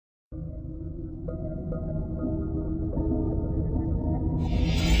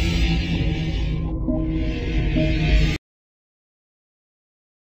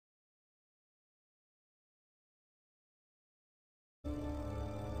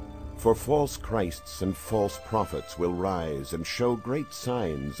For false Christs and false prophets will rise and show great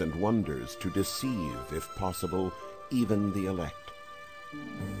signs and wonders to deceive, if possible, even the elect.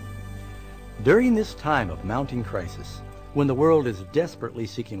 During this time of mounting crisis, when the world is desperately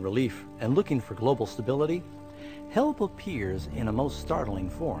seeking relief and looking for global stability, help appears in a most startling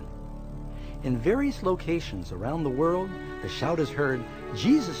form. In various locations around the world, the shout is heard,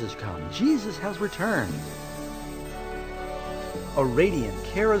 "Jesus has come, Jesus has returned." A radiant,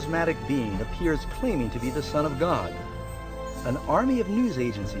 charismatic being appears claiming to be the Son of God. An army of news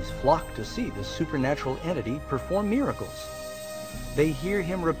agencies flock to see this supernatural entity perform miracles. They hear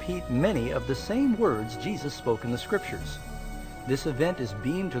him repeat many of the same words Jesus spoke in the Scriptures. This event is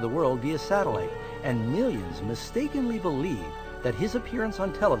beamed to the world via satellite, and millions mistakenly believe that his appearance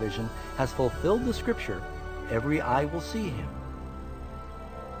on television has fulfilled the Scripture, "Every eye will see him."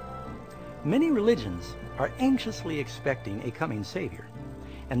 Many religions are anxiously expecting a coming Savior,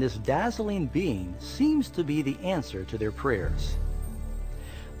 and this dazzling being seems to be the answer to their prayers.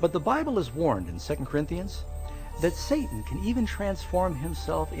 But the Bible is warned in 2 Corinthians that Satan can even transform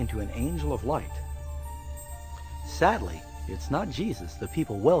himself into an angel of light. Sadly, it's not Jesus the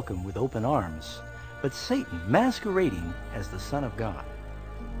people welcome with open arms, but Satan masquerading as the Son of God.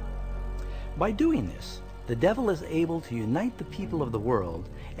 By doing this, the devil is able to unite the people of the world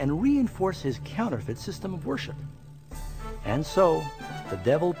and reinforce his counterfeit system of worship. And so, the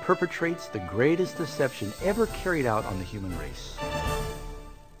devil perpetrates the greatest deception ever carried out on the human race.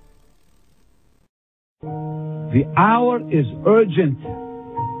 The hour is urgent.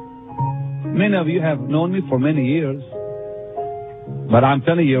 Many of you have known me for many years, but I'm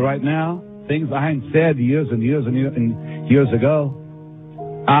telling you right now, things I hadn't said years and years and years ago.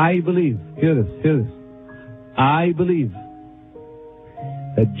 I believe, hear this. I believe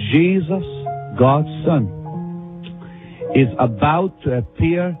that Jesus, God's Son, is about to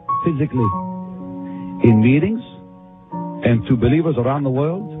appear physically in meetings and to believers around the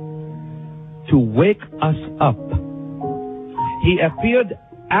world to wake us up. He appeared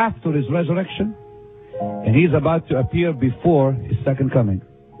after his resurrection, and he's about to appear before his second coming.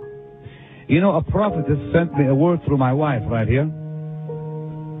 You know, a prophetess sent me a word through my wife right here.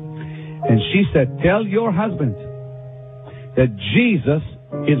 And she said, "Tell your husband that Jesus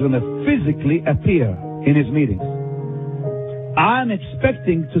is going to physically appear in his meetings." I'm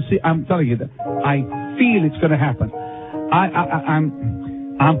expecting to see, I'm telling you that I feel it's going to happen.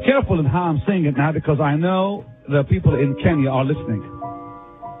 I'm careful in how I'm saying it now because I know the people in Kenya are listening.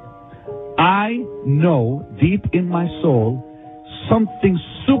 I know deep in my soul something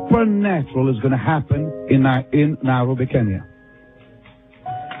supernatural is going to happen in Nairobi, Kenya.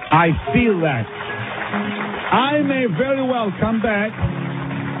 I feel that. I may very well come back,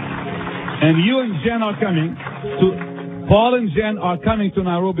 and you and Jen are coming to, Paul and Jen are coming to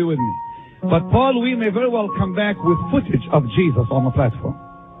Nairobi with me. But Paul, we may very well come back with footage of Jesus on the platform.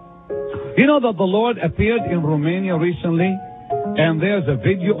 You know that the Lord appeared in Romania recently, and there's a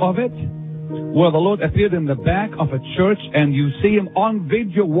video of it, where the Lord appeared in the back of a church, and you see him on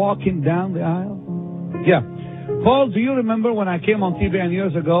video walking down the aisle? Yeah. Paul, do you remember when I came on TVN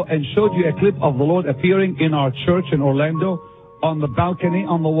years ago and showed you a clip of the Lord appearing in our church in Orlando on the balcony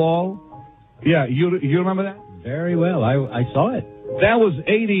on the wall? Yeah, you remember that? Very well. I saw it. That was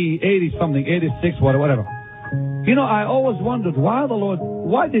 80 something, 86, whatever. You know, I always wondered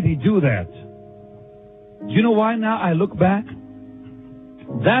why did he do that? Do you know why now I look back?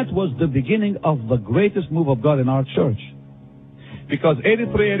 That was the beginning of the greatest move of God in our church. Because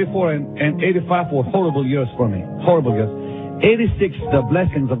 83, 84, and 85 were horrible years for me. Horrible years. 86, the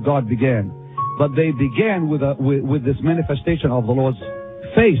blessings of God began. But they began with this manifestation of the Lord's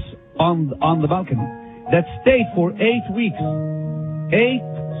face on the balcony. That stayed for 8 weeks. 8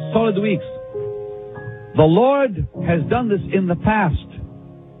 solid weeks. The Lord has done this in the past.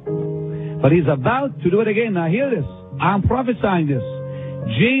 But he's about to do it again. Now hear this. I'm prophesying this.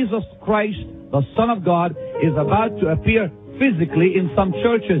 Jesus Christ, the Son of God, is about to appear physically in some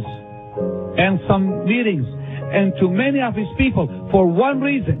churches and some meetings and to many of his people for one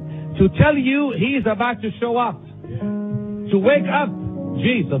reason, to tell you he is about to show up, to wake up.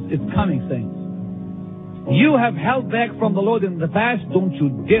 Jesus is coming, saints. You have held back from the Lord in the past. Don't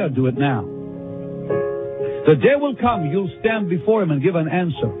you dare do it now. The day will come, you'll stand before him and give an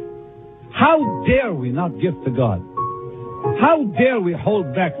answer. How dare we not give to God? How dare we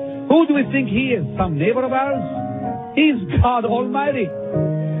hold back? Who do we think he is? Some neighbor of ours? He's God Almighty.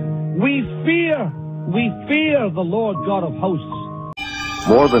 We fear the Lord God of hosts.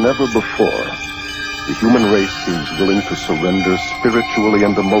 More than ever before, the human race seems willing to surrender spiritually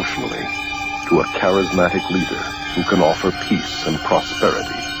and emotionally to a charismatic leader who can offer peace and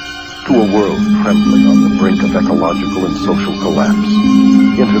prosperity to a world trembling on the brink of ecological and social collapse,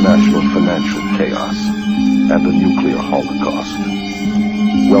 international financial chaos, and a nuclear holocaust.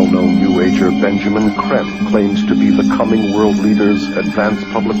 Well-known New Ager Benjamin Creme claims to be the coming world leader's advanced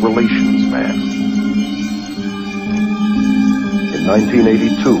public relations man. In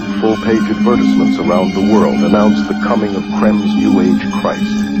 1982, full-page advertisements around the world announced the coming of Creme's New Age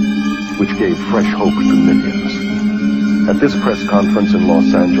Christ, which gave fresh hope to millions. At this press conference in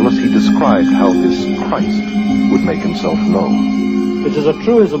Los Angeles, he described how this Christ would make himself known. It is a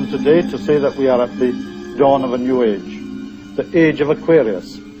truism today to say that we are at the dawn of a new age, the age of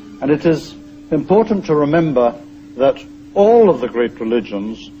Aquarius. And it is important to remember that all of the great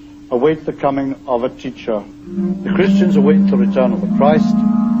religions await the coming of a teacher. The Christians await the return of the Christ.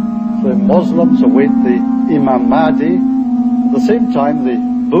 The Muslims await the Imam Mahdi. At the same time, the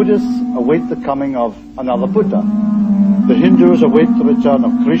Buddhists await the coming of another Buddha. The Hindus await the return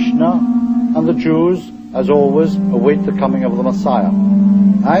of Krishna, and the Jews, as always, await the coming of the Messiah.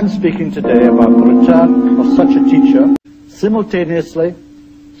 I am speaking today about the return of such a teacher. Simultaneously,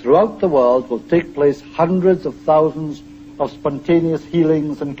 throughout the world will take place hundreds of thousands of spontaneous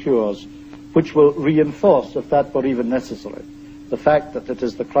healings and cures, which will reinforce, if that were even necessary, the fact that it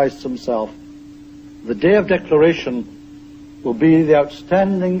is the Christ himself. The day of declaration will be the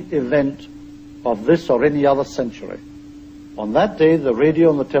outstanding event of this or any other century. On that day, the radio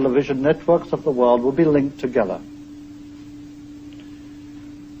and the television networks of the world will be linked together.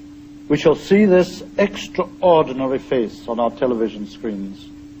 We shall see this extraordinary face on our television screens.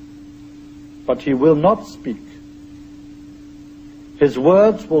 But he will not speak. His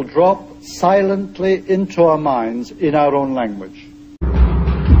words will drop silently into our minds in our own language.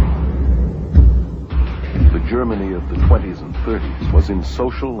 The Germany of the 20s and 30s was in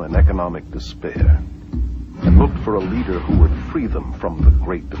social and economic despair and looked for a leader who would free them from the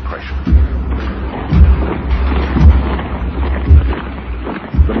Great Depression.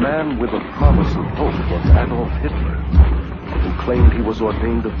 The man with a promise of hope was Adolf Hitler, who claimed he was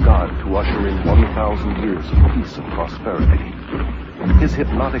ordained of God to usher in 1,000 years of peace and prosperity. His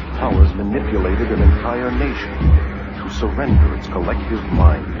hypnotic powers manipulated an entire nation to surrender its collective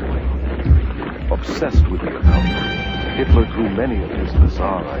mind to him. Obsessed with the occult, Hitler drew many of his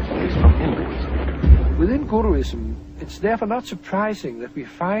bizarre ideas from Hinduism. Within Guruism, it's therefore not surprising that we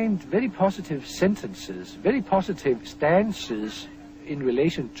find very positive sentences, very positive stances in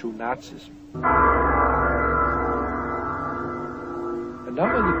relation to Nazism. A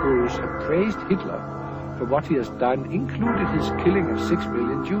number of the Gurus have praised Hitler for what he has done, including his killing of 6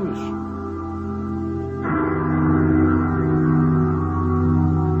 million Jews.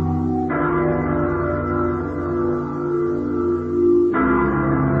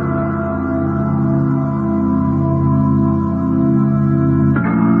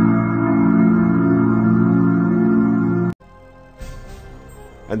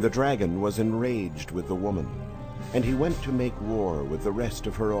 And the dragon was enraged with the woman, and he went to make war with the rest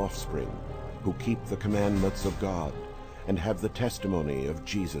of her offspring, who keep the commandments of God and have the testimony of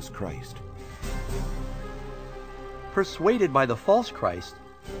Jesus Christ. Persuaded by the false Christ,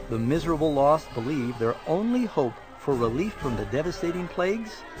 the miserable lost believe their only hope for relief from the devastating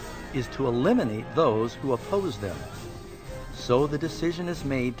plagues is to eliminate those who oppose them. So the decision is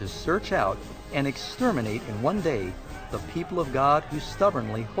made to search out and exterminate in one day the people of God who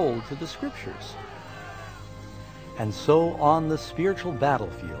stubbornly hold to the Scriptures. And so on the spiritual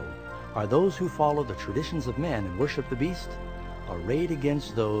battlefield are those who follow the traditions of men and worship the beast, arrayed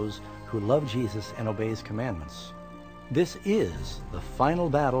against those who love Jesus and obey his commandments. This is the final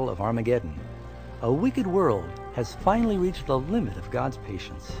battle of Armageddon. A wicked world has finally reached the limit of God's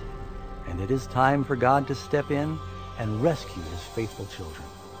patience, and it is time for God to step in and rescue his faithful children.